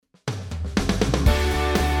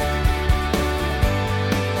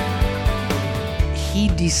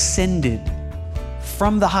descended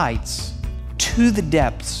from the heights to the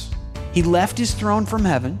depths. He left his throne from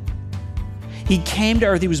heaven. He came to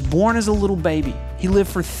earth. He was born as a little baby. He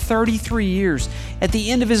lived for 33 years. At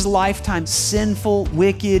the end of his lifetime, sinful,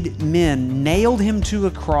 wicked men nailed him to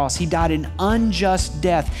a cross. He died an unjust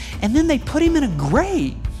death. And then they put him in a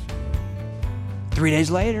grave. 3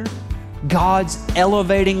 days later, God's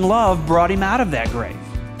elevating love brought him out of that grave.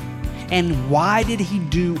 And why did he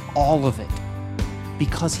do all of it?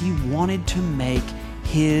 Because he wanted to make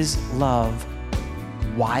his love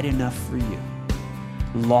wide enough for you,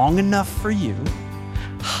 long enough for you,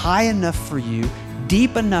 high enough for you,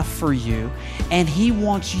 deep enough for you, and he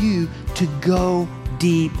wants you to go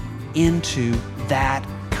deep into that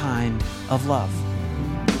kind of love.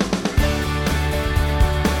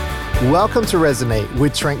 Welcome to Resonate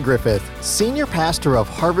with Trent Griffith, Senior Pastor of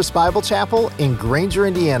Harvest Bible Chapel in Granger,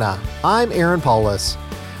 Indiana. I'm Aaron Paulus.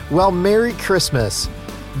 Well, Merry Christmas.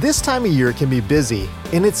 This time of year can be busy,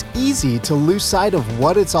 and it's easy to lose sight of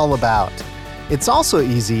what it's all about. It's also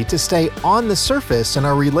easy to stay on the surface in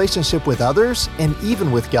our relationship with others and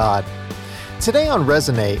even with God. Today on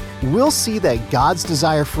Resonate, we'll see that God's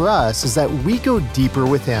desire for us is that we go deeper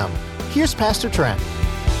with Him. Here's Pastor Trent.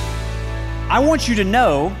 I want you to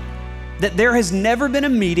know that there has never been a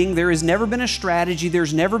meeting, there has never been a strategy,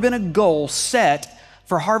 there's never been a goal set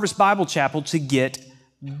for Harvest Bible Chapel to get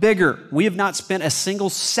bigger. We have not spent a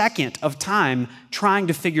single second of time trying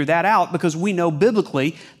to figure that out because we know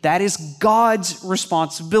biblically that is God's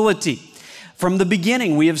responsibility. From the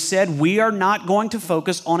beginning, we have said we are not going to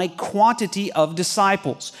focus on a quantity of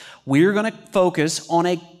disciples. We are going to focus on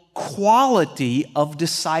a quality of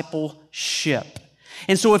discipleship.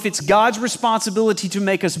 And so if it's God's responsibility to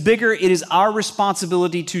make us bigger, it is our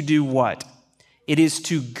responsibility to do what? It is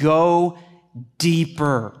to go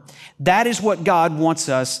deeper. That is what God wants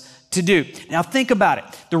us to do. Now think about it.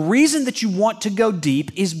 The reason that you want to go deep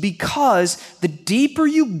is because the deeper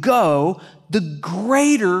you go, the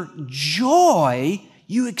greater joy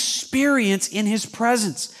you experience in His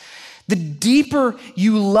presence. The deeper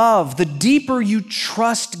you love, the deeper you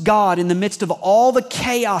trust God in the midst of all the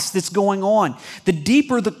chaos that's going on, the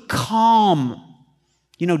deeper the calm.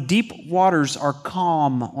 You know, deep waters are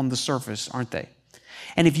calm on the surface, aren't they?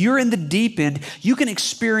 And if you're in the deep end, you can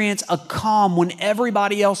experience a calm when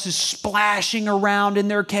everybody else is splashing around in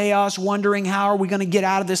their chaos, wondering how are we going to get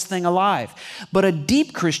out of this thing alive. But a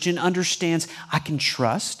deep Christian understands I can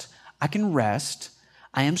trust, I can rest,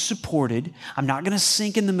 I am supported. I'm not going to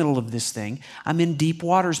sink in the middle of this thing. I'm in deep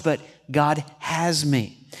waters, but God has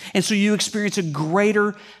me. And so you experience a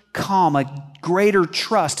greater calm, a greater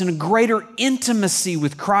trust, and a greater intimacy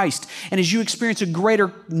with Christ. And as you experience a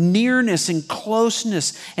greater nearness and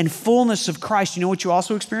closeness and fullness of Christ, you know what you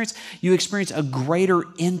also experience? You experience a greater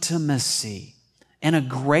intimacy and a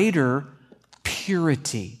greater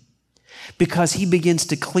purity because He begins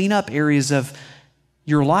to clean up areas of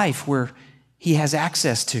your life where He has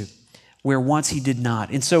access to, where once He did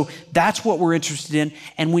not. And so that's what we're interested in.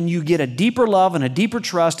 And when you get a deeper love and a deeper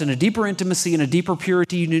trust and a deeper intimacy and a deeper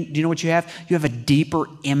purity, do you know what you have? You have a deeper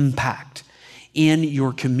impact in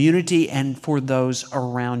your community and for those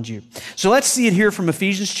around you. So let's see it here from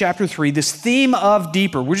Ephesians chapter 3, this theme of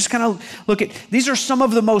deeper. We're just going to look at, these are some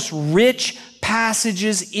of the most rich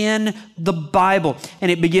passages in the Bible.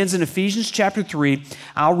 And it begins in Ephesians chapter 3.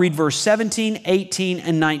 I'll read verse 17, 18,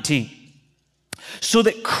 and 19. So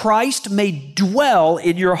that Christ may dwell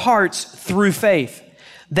in your hearts through faith,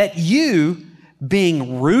 that you,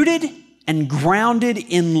 being rooted and grounded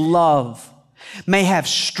in love, may have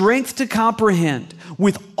strength to comprehend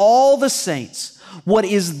with all the saints what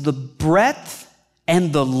is the breadth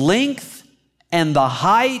and the length and the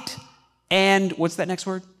height and, what's that next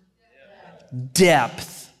word?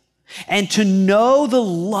 Depth. And to know the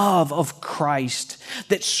love of Christ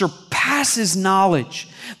that surpasses knowledge,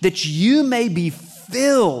 that you may be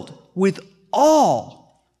filled with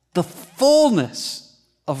all the fullness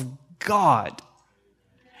of God.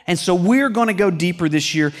 And so we're going to go deeper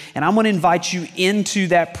this year, and I'm going to invite you into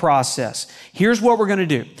that process. Here's what we're going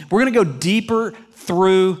to do. We're going to go deeper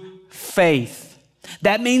through faith.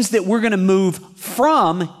 That means that we're going to move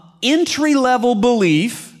from entry-level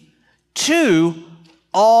belief to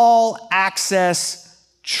all-access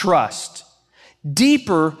trust.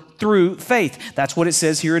 Deeper through faith. That's what it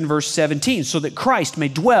says here in verse 17. So that Christ may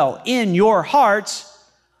dwell in your hearts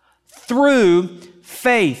through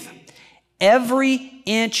faith. Every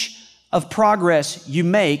inch of progress you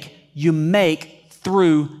make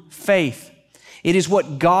through faith. It is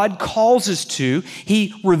what God calls us to.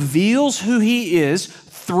 He reveals who He is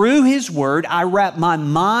through His Word, I wrap my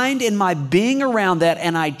mind and my being around that,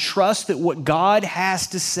 and I trust that what God has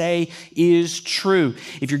to say is true.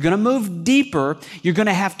 If you're going to move deeper, you're going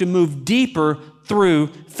to have to move deeper through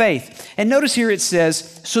faith. And notice here it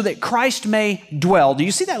says, so that Christ may dwell. Do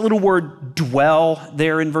you see that little word dwell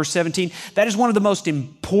there in verse 17? That is one of the most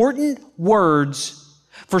important words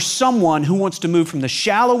for someone who wants to move from the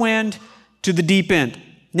shallow end to the deep end.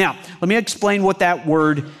 Now, let me explain what that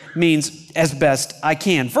word means as best I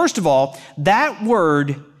can. First of all, that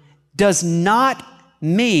word does not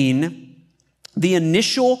mean the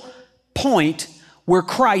initial point where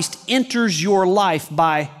Christ enters your life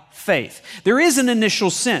by faith. There is an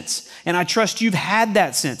initial sense, and I trust you've had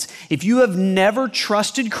that sense. If you have never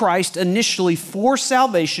trusted Christ initially for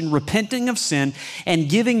salvation, repenting of sin, and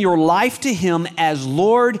giving your life to Him as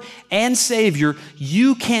Lord and Savior,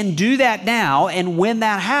 you can do that now. And when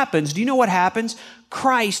that happens, do you know what happens?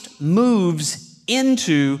 Christ moves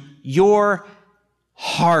into your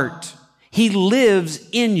heart. He lives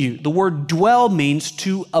in you. The word dwell means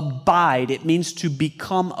to abide. It means to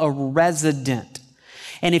become a resident.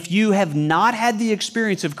 And if you have not had the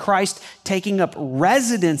experience of Christ taking up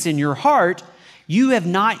residence in your heart, you have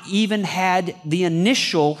not even had the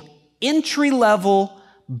initial entry-level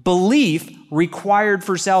belief required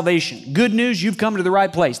for salvation. Good news, you've come to the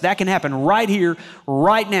right place. That can happen right here,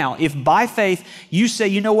 right now. If by faith you say,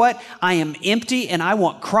 you know what, I am empty and I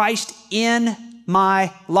want Christ in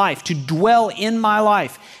my life, to dwell in my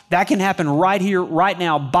life. That can happen right here, right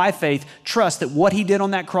now, by faith. Trust that what He did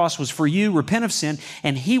on that cross was for you. Repent of sin,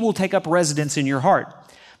 and He will take up residence in your heart.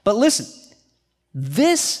 But listen,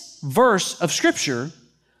 this verse of Scripture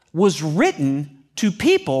was written to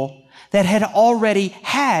people that had already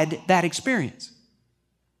had that experience.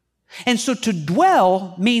 And so to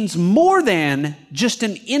dwell means more than just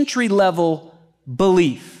an entry-level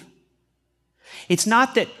belief. It's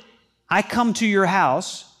not that I come to your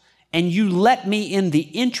house and you let me in the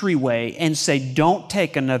entryway and say, don't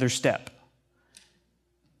take another step.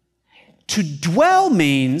 To dwell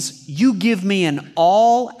means you give me an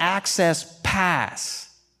all-access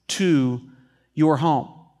pass to your home.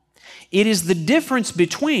 It is the difference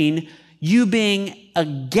between you being a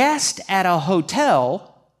guest at a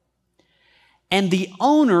hotel and the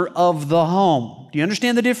owner of the home. Do you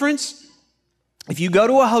understand the difference? If you go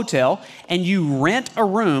to a hotel and you rent a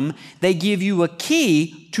room, they give you a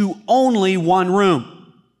key to only one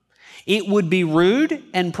room. It would be rude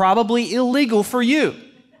and probably illegal for you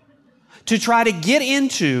to try to get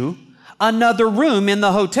into another room in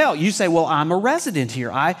the hotel. You say, well, I'm a resident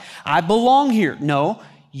here. I belong here. No,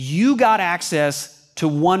 you got access to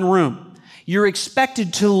one room. You're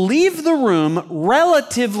expected to leave the room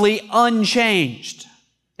relatively unchanged,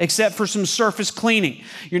 except for some surface cleaning.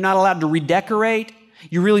 You're not allowed to redecorate.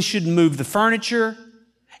 You really shouldn't move the furniture.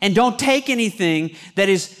 And don't take anything that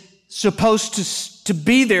is supposed to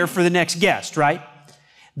be there for the next guest, right?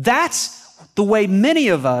 That's the way many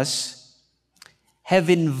of us have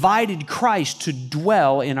invited Christ to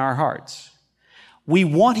dwell in our hearts. We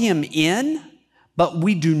want Him in, but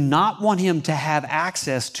we do not want Him to have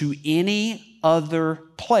access to any other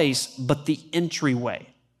place but the entryway.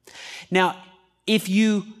 Now, if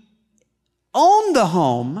you own the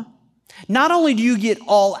home, not only do you get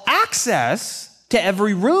all access to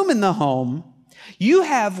every room in the home, you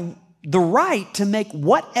have the right to make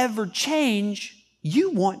whatever change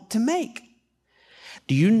you want to make.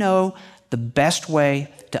 Do you know the best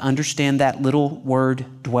way to understand that little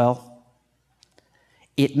word, dwell?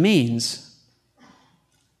 It means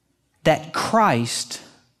that Christ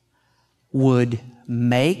would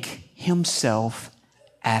make Himself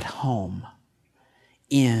at home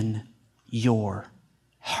in your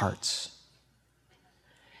hearts.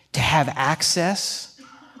 To have access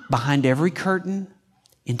behind every curtain,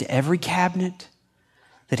 into every cabinet,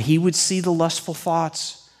 that He would see the lustful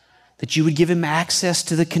thoughts, that you would give Him access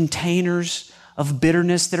to the containers of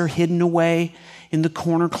bitterness that are hidden away in the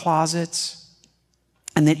corner closets,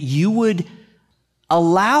 and that you would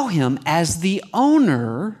allow Him as the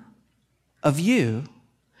owner of you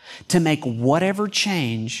to make whatever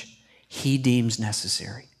change He deems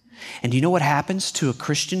necessary. And do you know what happens to a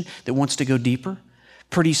Christian that wants to go deeper?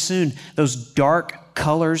 Pretty soon, those dark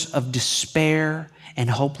colors of despair and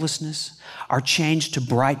hopelessness are changed to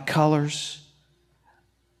bright colors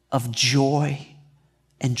of joy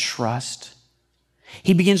and trust.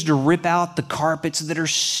 He begins to rip out the carpets that are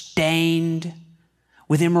stained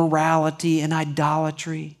with immorality and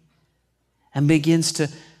idolatry and begins to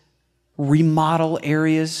remodel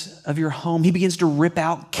areas of your home. He begins to rip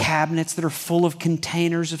out cabinets that are full of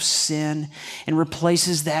containers of sin and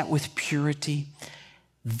replaces that with purity.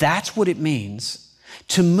 That's what it means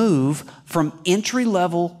to move from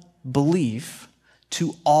entry-level belief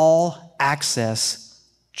to all-access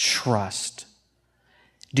trust?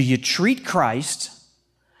 Do you treat Christ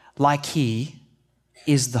like He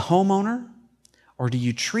is the homeowner, or do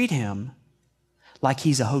you treat Him like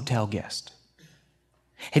He's a hotel guest?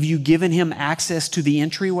 Have you given Him access to the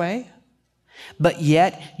entryway, but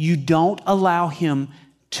yet you don't allow Him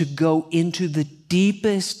to go into the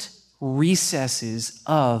deepest recesses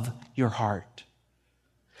of your heart?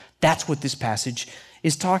 That's what this passage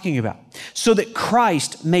is talking about. So that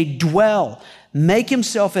Christ may dwell, make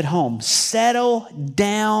Himself at home, settle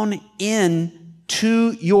down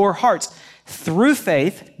into your hearts through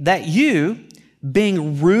faith, that you,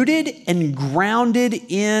 being rooted and grounded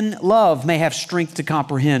in love, may have strength to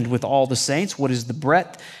comprehend with all the saints what is the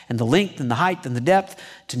breadth and the length and the height and the depth,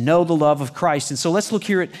 to know the love of Christ. And so let's look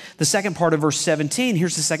here at the second part of verse 17.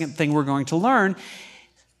 Here's the second thing we're going to learn,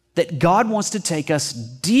 that God wants to take us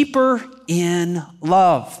deeper in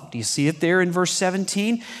love. Do you see it there in verse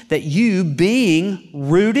 17? That you, being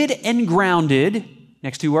rooted and grounded,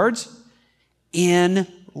 next two words, in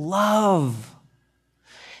love.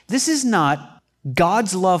 This is not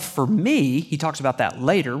God's love for me. He talks about that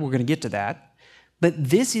later. We're going to get to that. But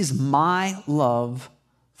this is my love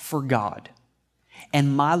for God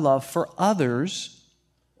and my love for others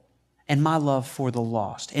and my love for the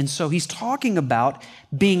lost. And so he's talking about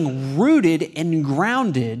being rooted and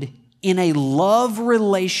grounded in a love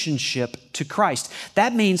relationship to Christ.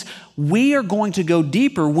 That means we are going to go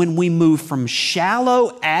deeper when we move from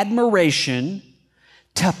shallow admiration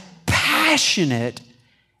to passionate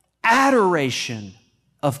adoration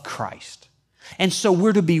of Christ. And so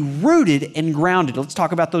we're to be rooted and grounded. Let's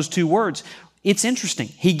talk about those two words. It's interesting.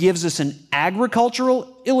 He gives us an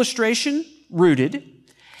agricultural illustration, rooted,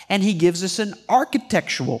 and he gives us an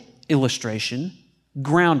architectural illustration,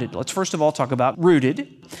 grounded. Let's first of all talk about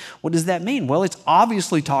rooted. What does that mean? Well, it's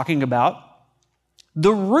obviously talking about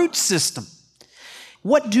the root system.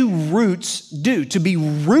 What do roots do? To be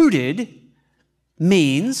rooted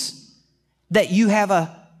means that you have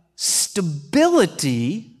a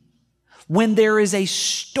stability when there is a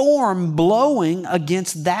storm blowing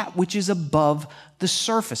against that which is above the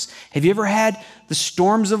surface. Have you ever had the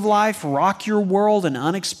storms of life rock your world, an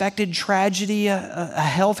unexpected tragedy, a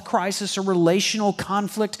health crisis, a relational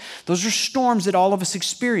conflict? Those are storms that all of us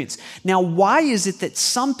experience. Now, why is it that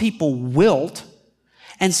some people wilt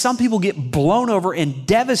and some people get blown over and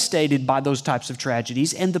devastated by those types of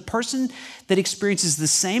tragedies, and the person that experiences the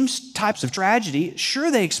same types of tragedy,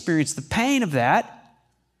 sure, they experience the pain of that,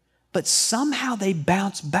 but somehow they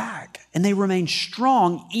bounce back and they remain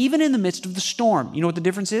strong even in the midst of the storm. You know what the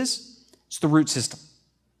difference is? It's the root system.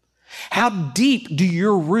 How deep do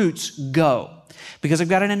your roots go? Because I've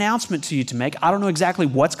got an announcement to you to make. I don't know exactly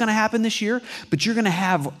what's going to happen this year, but you're going to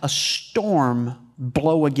have a storm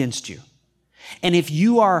blow against you. And if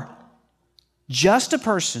you are just a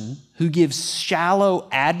person who gives shallow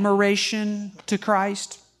admiration to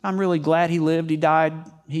Christ, I'm really glad He lived, He died,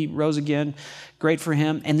 He rose again, great for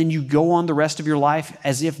Him, and then you go on the rest of your life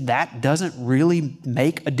as if that doesn't really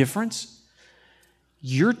make a difference,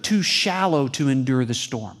 you're too shallow to endure the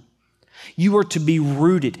storm. You are to be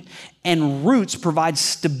rooted, and roots provide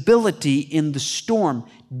stability in the storm.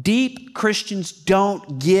 Deep Christians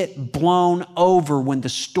don't get blown over when the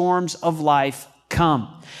storms of life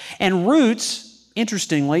come. And roots,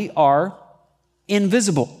 interestingly, are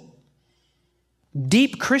invisible.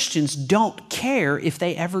 Deep Christians don't care if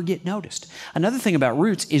they ever get noticed. Another thing about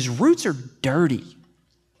roots is roots are dirty.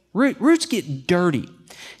 Roots get dirty.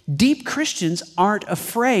 Deep Christians aren't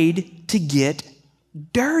afraid to get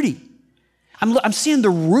dirty. I'm seeing the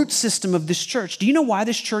root system of this church. Do you know why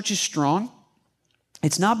this church is strong?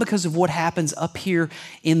 It's not because of what happens up here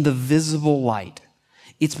in the visible light.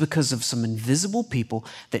 It's because of some invisible people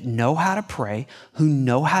that know how to pray, who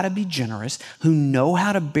know how to be generous, who know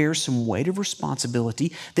how to bear some weight of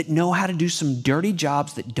responsibility, that know how to do some dirty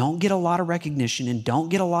jobs that don't get a lot of recognition and don't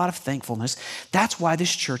get a lot of thankfulness. That's why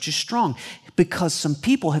this church is strong, because some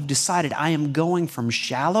people have decided, I am going from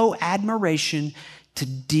shallow admiration to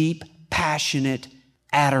deep, passionate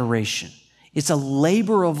adoration. It's a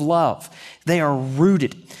labor of love. They are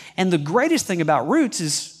rooted. And the greatest thing about roots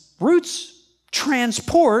is roots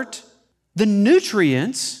transport the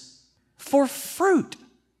nutrients for fruit.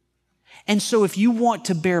 And so if you want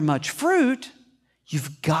to bear much fruit,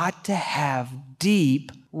 you've got to have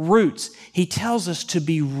deep roots. He tells us to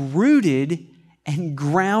be rooted and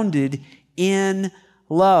grounded in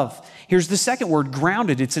love. Here's the second word,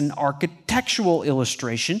 grounded. It's an architectural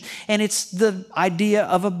illustration, and it's the idea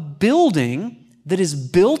of a building that is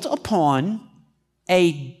built upon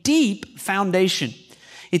a deep foundation.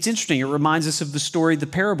 It's interesting. It reminds us of the story, the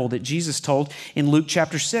parable that Jesus told in Luke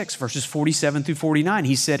chapter 6, verses 47 through 49.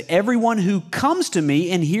 He said, "Everyone who comes to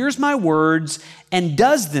me and hears my words and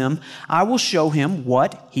does them, I will show him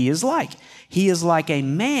what he is like. He is like a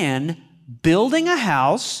man building a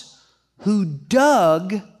house who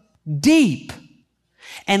dug deep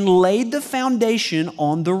and laid the foundation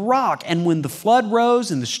on the rock. And when the flood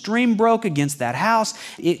rose and the stream broke against that house,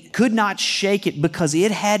 it could not shake it because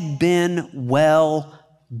it had been well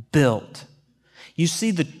built." You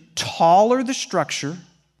see, the taller the structure,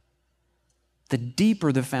 the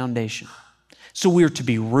deeper the foundation. So we're to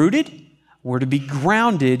be rooted, we're to be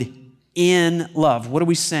grounded in love. What are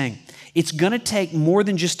we saying? It's going to take more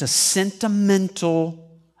than just a sentimental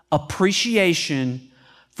appreciation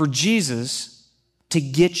for Jesus to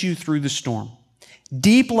get you through the storm.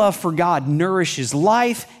 Deep love for God nourishes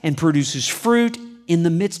life and produces fruit in the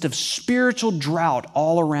midst of spiritual drought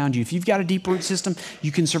all around you. If you've got a deep root system,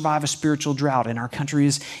 you can survive a spiritual drought, and our country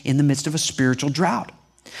is in the midst of a spiritual drought.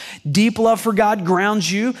 Deep love for God grounds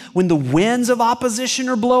you when the winds of opposition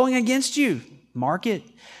are blowing against you. Mark it.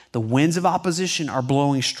 The winds of opposition are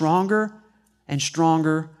blowing stronger and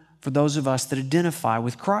stronger for those of us that identify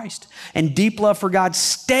with Christ. And deep love for God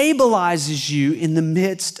stabilizes you in the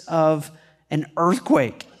midst of an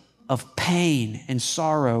earthquake of pain and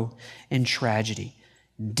sorrow and tragedy.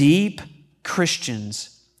 Deep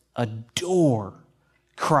Christians adore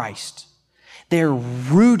Christ. They're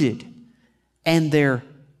rooted and they're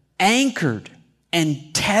anchored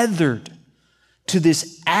and tethered to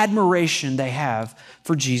this admiration they have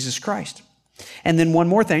for Jesus Christ. And then one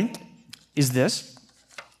more thing is this.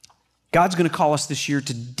 God's going to call us this year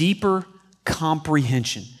to deeper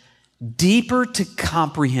comprehension. Deeper to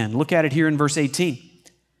comprehend. Look at it here in verse 18.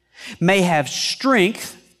 May have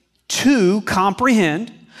strength to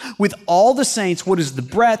comprehend with all the saints what is the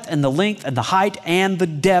breadth and the length and the height and the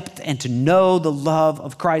depth, and to know the love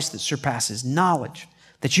of Christ that surpasses knowledge,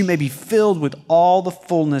 that you may be filled with all the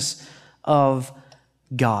fullness of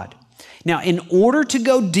God. Now, in order to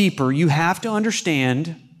go deeper, you have to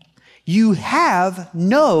understand you have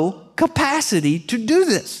no capacity to do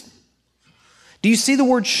this. Do you see the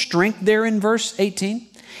word strength there in verse 18?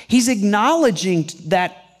 He's acknowledging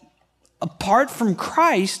that apart from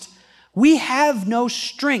Christ, we have no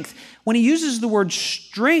strength. When he uses the word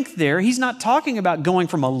strength there, he's not talking about going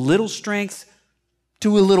from a little strength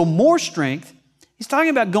to a little more strength. He's talking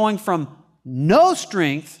about going from no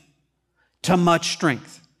strength to much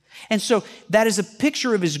strength. And so that is a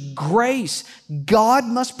picture of his grace. God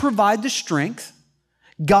must provide the strength.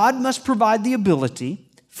 God must provide the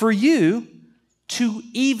ability for you to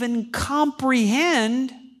even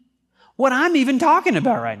comprehend what I'm even talking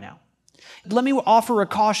about right now. Let me offer a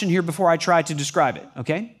caution here before I try to describe it,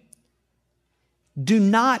 okay? Do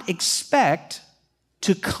not expect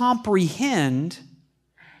to comprehend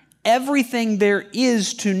everything there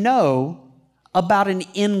is to know about an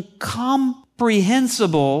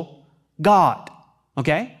incomprehensible God,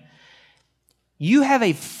 okay? You have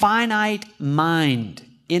a finite mind,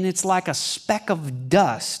 and it's like a speck of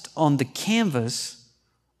dust on the canvas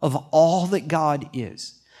of all that God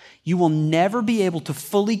is. You will never be able to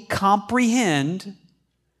fully comprehend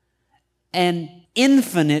an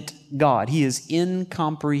infinite God. He is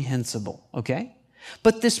incomprehensible, okay?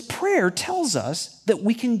 But this prayer tells us that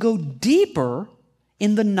we can go deeper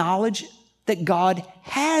in the knowledge that God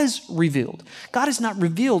has revealed. God has not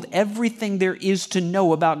revealed everything there is to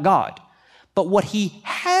know about God, but what he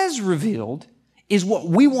has revealed is what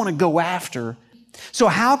we want to go after. So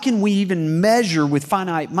how can we even measure with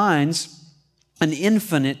finite minds an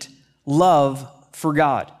infinite love for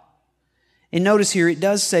God? And notice here, it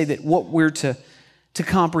does say that what we're to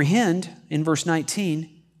comprehend in verse 19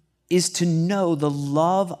 is to know the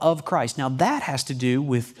love of Christ. Now that has to do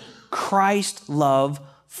with Christ's love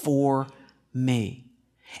for me.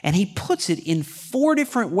 And he puts it in 4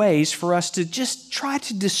 different ways for us to just try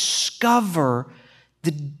to discover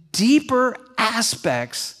the deeper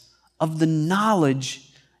aspects of the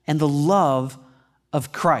knowledge and the love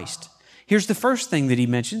of Christ. Here's the first thing that he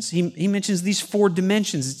mentions. He mentions these 4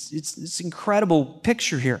 dimensions. It's an incredible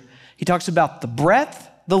picture here. He talks about the breadth,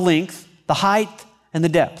 the length, the height, and the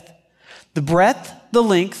depth. The breadth, the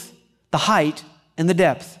length, the height, and the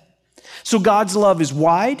depth. So God's love is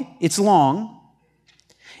wide, it's long,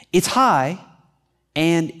 it's high,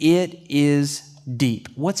 and it is deep.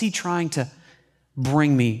 What's he trying to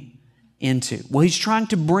bring me into? Well, he's trying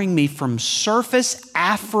to bring me from surface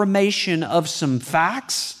affirmation of some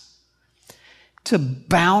facts to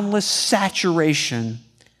boundless saturation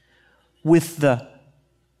with the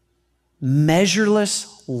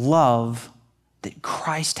measureless love that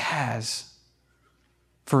Christ has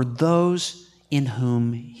for those in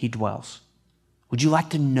whom he dwells? Would you like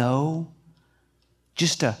to know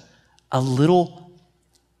just a little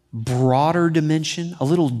broader dimension, a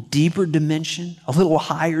little deeper dimension, a little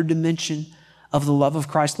higher dimension of the love of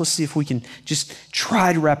Christ? Let's see if we can just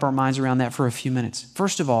try to wrap our minds around that for a few minutes.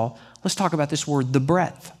 First of all, let's talk about this word, the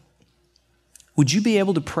breadth. Would you be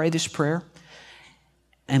able to pray this prayer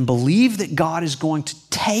and believe that God is going to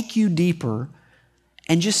take you deeper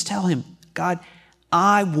and just tell him, God,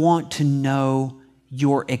 I want to know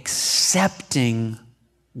your accepting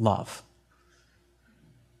love.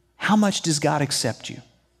 How much does God accept you?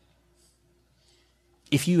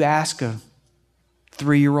 If you ask a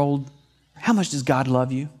 3-year-old, how much does God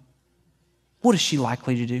love you? What is she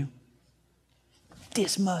likely to do?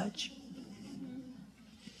 This much.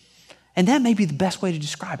 And that may be the best way to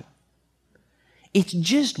describe it. It's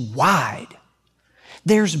just wide.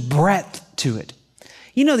 There's breadth to it.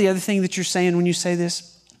 You know the other thing that you're saying when you say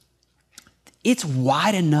this? It's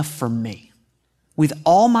wide enough for me. With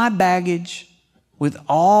all my baggage, with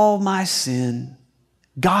all my sin,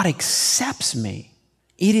 God accepts me.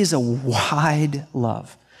 It is a wide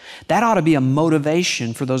love. That ought to be a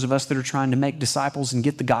motivation for those of us that are trying to make disciples and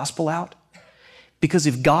get the gospel out. Because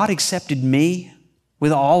if God accepted me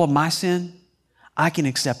with all of my sin, I can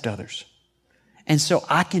accept others. And so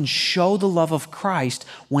I can show the love of Christ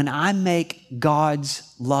when I make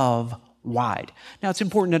God's love wide. Now, it's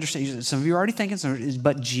important to understand, some of you are already thinking,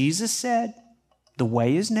 but Jesus said, the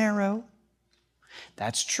way is narrow.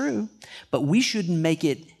 That's true. But we shouldn't make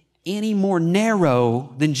it any more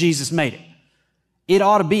narrow than Jesus made it. It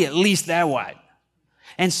ought to be at least that wide.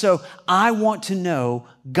 And so I want to know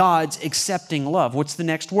God's accepting love. What's the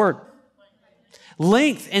next word?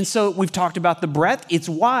 Length. And so we've talked about the breadth. It's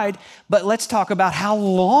wide, but let's talk about how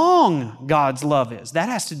long God's love is. That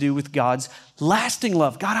has to do with God's lasting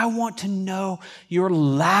love. God, I want to know your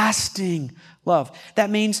lasting love.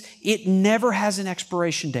 That means it never has an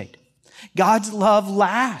expiration date. God's love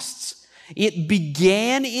lasts. It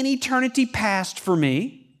began in eternity past for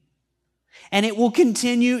me, and it will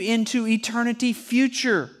continue into eternity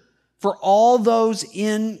future for all those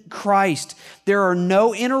in Christ. There are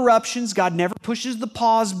no interruptions. God never pushes the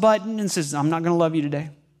pause button and says, I'm not going to love you today.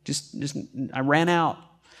 Just I ran out.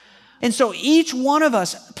 And so each one of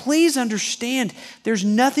us, please understand, there's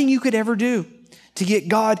nothing you could ever do to get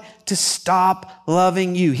God to stop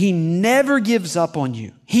loving you. He never gives up on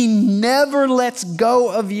you. He never lets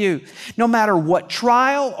go of you. No matter what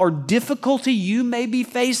trial or difficulty you may be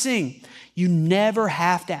facing, you never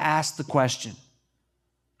have to ask the question,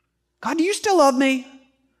 God, do you still love me?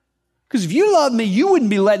 Because if you love me, you wouldn't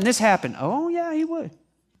be letting this happen. Oh, yeah, he would.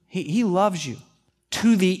 He loves you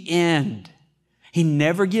to the end. He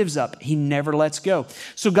never gives up. He never lets go.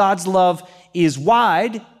 So God's love is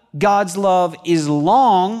wide. God's love is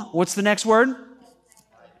long. What's the next word?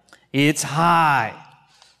 It's high.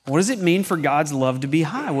 What does it mean for God's love to be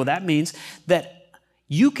high? Well, that means that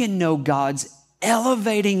you can know God's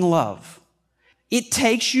elevating love. It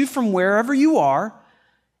takes you from wherever you are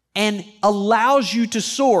and allows you to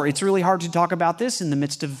soar. It's really hard to talk about this in the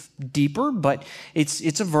midst of deeper, but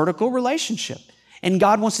it's a vertical relationship. And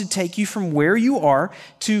God wants to take you from where you are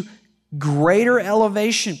to greater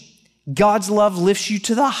elevation. God's love lifts you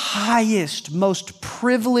to the highest, most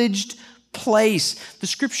privileged place. The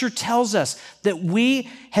scripture tells us that we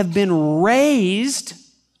have been raised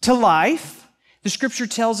to life. The scripture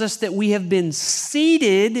tells us that we have been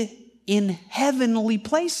seated in heavenly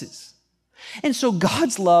places. And so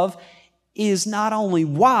God's love is not only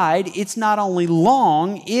wide, it's not only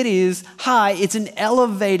long, it is high. It's an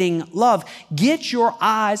elevating love. Get your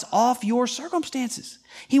eyes off your circumstances.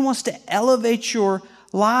 He wants to elevate your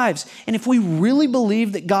lives. And if we really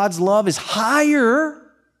believe that God's love is higher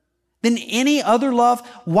than any other love,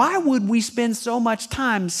 why would we spend so much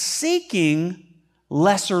time seeking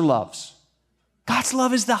lesser loves? God's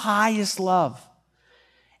love is the highest love.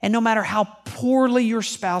 And no matter how poorly your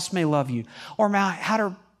spouse may love you, or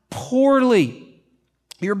how poorly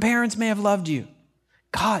your parents may have loved you,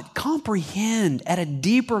 God, comprehend at a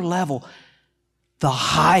deeper level the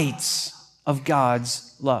heights of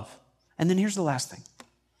God's love. And then here's the last thing.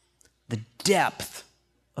 The depth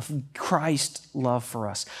of Christ's love for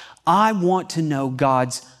us. I want to know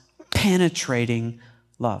God's penetrating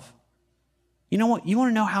love. You know what? You want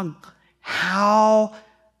to know how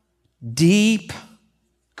deep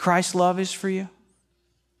Christ's love is for you?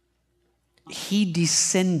 He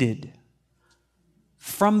descended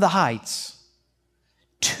from the heights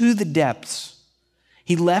to the depths.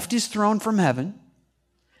 He left his throne from heaven.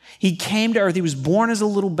 He came to earth. He was born as a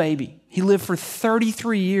little baby. He lived for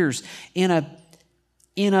 33 years in a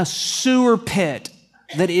in a sewer pit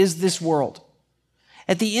that is this world.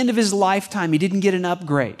 At the end of his lifetime, he didn't get an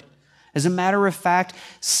upgrade. As a matter of fact,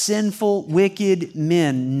 sinful, wicked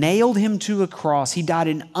men nailed him to a cross. He died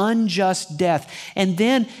an unjust death. And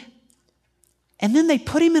then they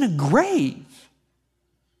put him in a grave,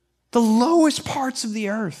 the lowest parts of the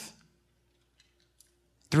earth.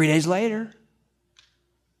 3 days later,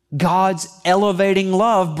 God's elevating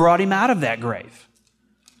love brought him out of that grave.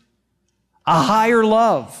 A higher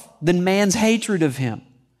love than man's hatred of him.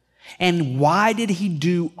 And why did he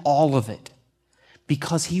do all of it?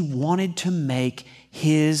 Because he wanted to make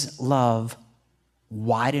his love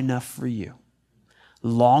wide enough for you,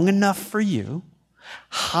 long enough for you,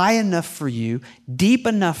 high enough for you, deep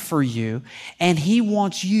enough for you, and he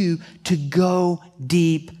wants you to go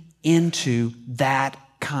deep into that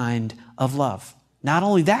kind of love. Not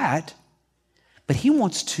only that, but he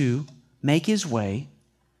wants to make his way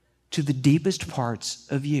to the deepest parts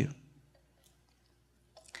of you.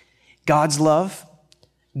 God's love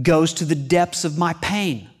goes to the depths of my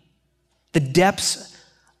pain, the depths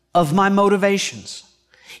of my motivations.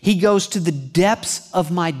 He goes to the depths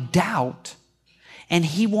of my doubt, and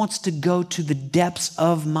he wants to go to the depths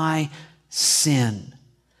of my sin.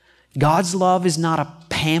 God's love is not a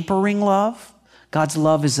pampering love. God's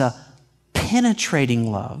love is a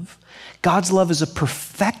penetrating love. God's love is a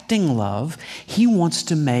perfecting love. He wants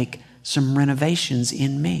to make some renovations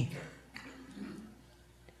in me.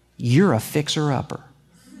 You're a fixer-upper.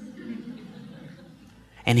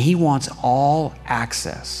 And he wants all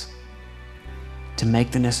access to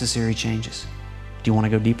make the necessary changes. Do you want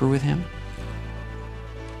to go deeper with him?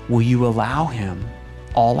 Will you allow him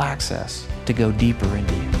all access to go deeper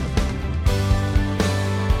into you?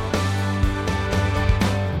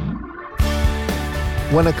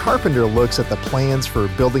 When a carpenter looks at the plans for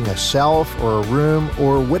building a shelf or a room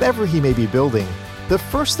or whatever he may be building, the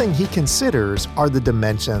first thing he considers are the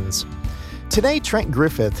dimensions. Today, Trent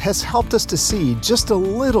Griffith has helped us to see just a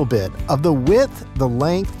little bit of the width, the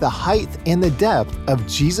length, the height, and the depth of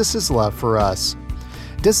Jesus' love for us.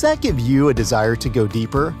 Does that give you a desire to go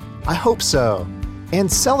deeper? I hope so.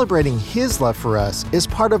 And celebrating his love for us is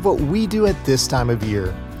part of what we do at this time of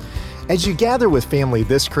year. As you gather with family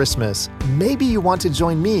this Christmas, maybe you want to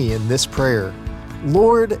join me in this prayer.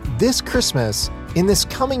 Lord, this Christmas, in this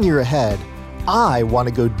coming year ahead, I want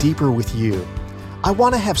to go deeper with you. I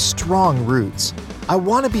want to have strong roots. I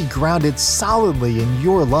want to be grounded solidly in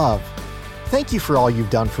your love. Thank you for all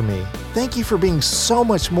you've done for me. Thank you for being so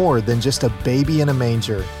much more than just a baby in a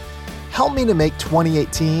manger. Help me to make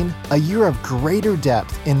 2018 a year of greater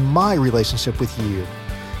depth in my relationship with you.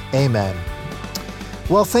 Amen.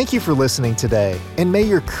 Well, thank you for listening today, and may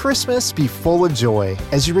your Christmas be full of joy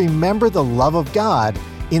as you remember the love of God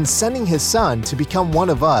in sending His Son to become one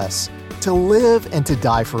of us, to live and to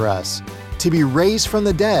die for us, to be raised from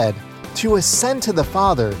the dead, to ascend to the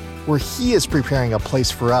Father where He is preparing a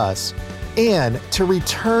place for us, and to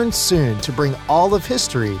return soon to bring all of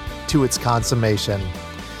history to its consummation.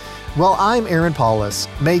 Well, I'm Aaron Paulus.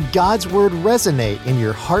 May God's Word resonate in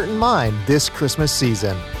your heart and mind this Christmas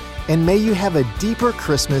season. And may you have a deeper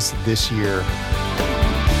Christmas this year.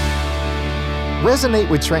 Resonate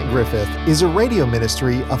with Trent Griffith is a radio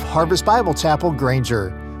ministry of Harvest Bible Chapel,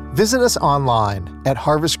 Granger. Visit us online at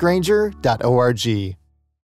harvestgranger.org.